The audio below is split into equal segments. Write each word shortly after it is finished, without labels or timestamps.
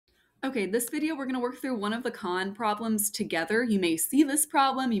Okay, this video we're going to work through one of the Khan problems together. You may see this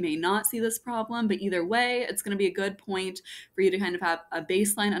problem, you may not see this problem, but either way, it's going to be a good point for you to kind of have a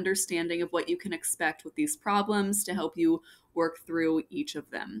baseline understanding of what you can expect with these problems to help you work through each of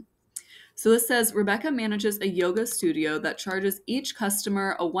them. So this says Rebecca manages a yoga studio that charges each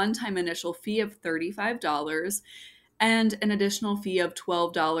customer a one-time initial fee of $35 and an additional fee of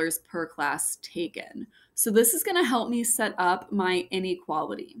 $12 per class taken. So this is going to help me set up my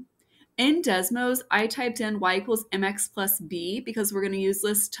inequality. In Desmos, I typed in y equals mx plus b because we're going to use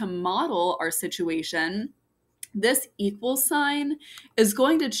this to model our situation. This equal sign is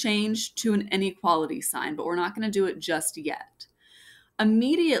going to change to an inequality sign, but we're not going to do it just yet.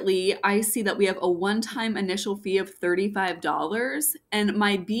 Immediately, I see that we have a one-time initial fee of $35, and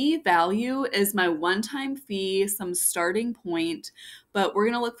my b value is my one-time fee, some starting point, but we're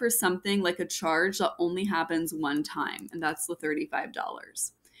going to look for something like a charge that only happens one time, and that's the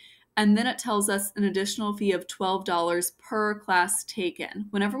 $35. And then it tells us an additional fee of $12 per class taken.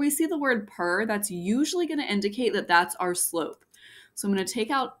 Whenever we see the word per, that's usually going to indicate that that's our slope. So I'm going to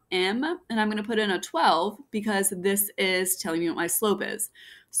take out m and I'm going to put in a 12 because this is telling me what my slope is.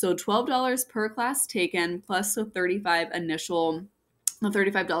 So $12 per class taken plus the $35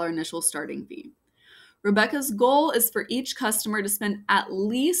 initial starting fee. Rebecca's goal is for each customer to spend at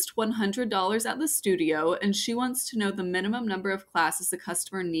least $100 at the studio, and she wants to know the minimum number of classes the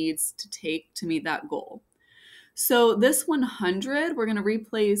customer needs to take to meet that goal. So this 100, we're going to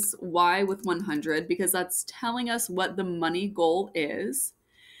replace y with 100 because that's telling us what the money goal is.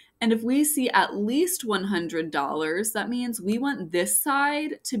 And if we see at least $100, that means we want this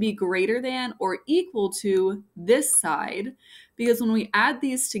side to be greater than or equal to this side, because when we add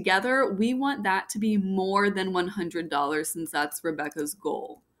these together, we want that to be more than $100 since that's Rebecca's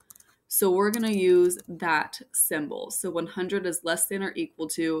goal. So we're going to use that symbol. So 100 is less than or equal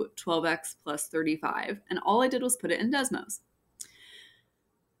to 12x plus 35. And all I did was put it in Desmos.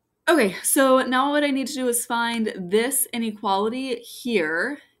 Okay, so now what I need to do is find this inequality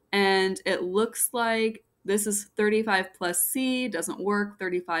here. And it looks like this is 35 plus c, doesn't work.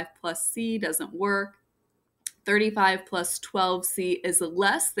 35 plus c doesn't work. 35 plus 12c is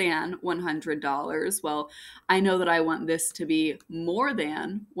less than $100. Well, I know that I want this to be more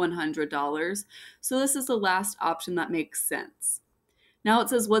than $100. So this is the last option that makes sense. Now it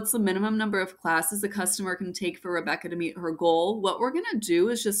says, what's the minimum number of classes the customer can take for Rebecca to meet her goal? What we're going to do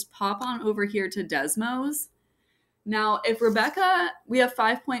is just pop on over here to Desmos. Now, if Rebecca, we have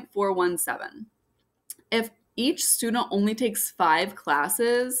 5.417. If each student only takes 5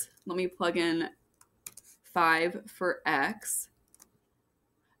 classes, let me plug in 5 for x.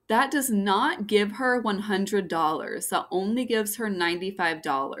 That does not give her $100. That only gives her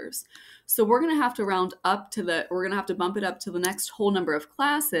 $95. So we're going to have to round up to we're going to have to bump it up to the next whole number of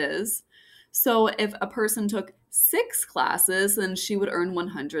classes. So if a person took 6 classes, then she would earn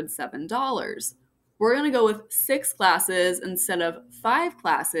 $107. We're going to go with 6 classes instead of 5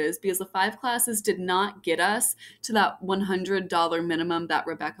 classes because the 5 classes did not get us to that $100 minimum that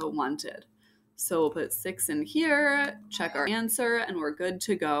Rebecca wanted. So we'll put 6 in here, check our answer, and we're good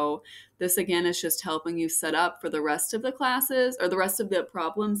to go. This again is just helping you set up for the rest of the classes or the rest of the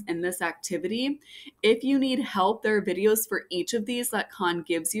problems in this activity. If you need help, there are videos for each of these that Khan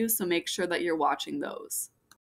gives you, so make sure that you're watching those.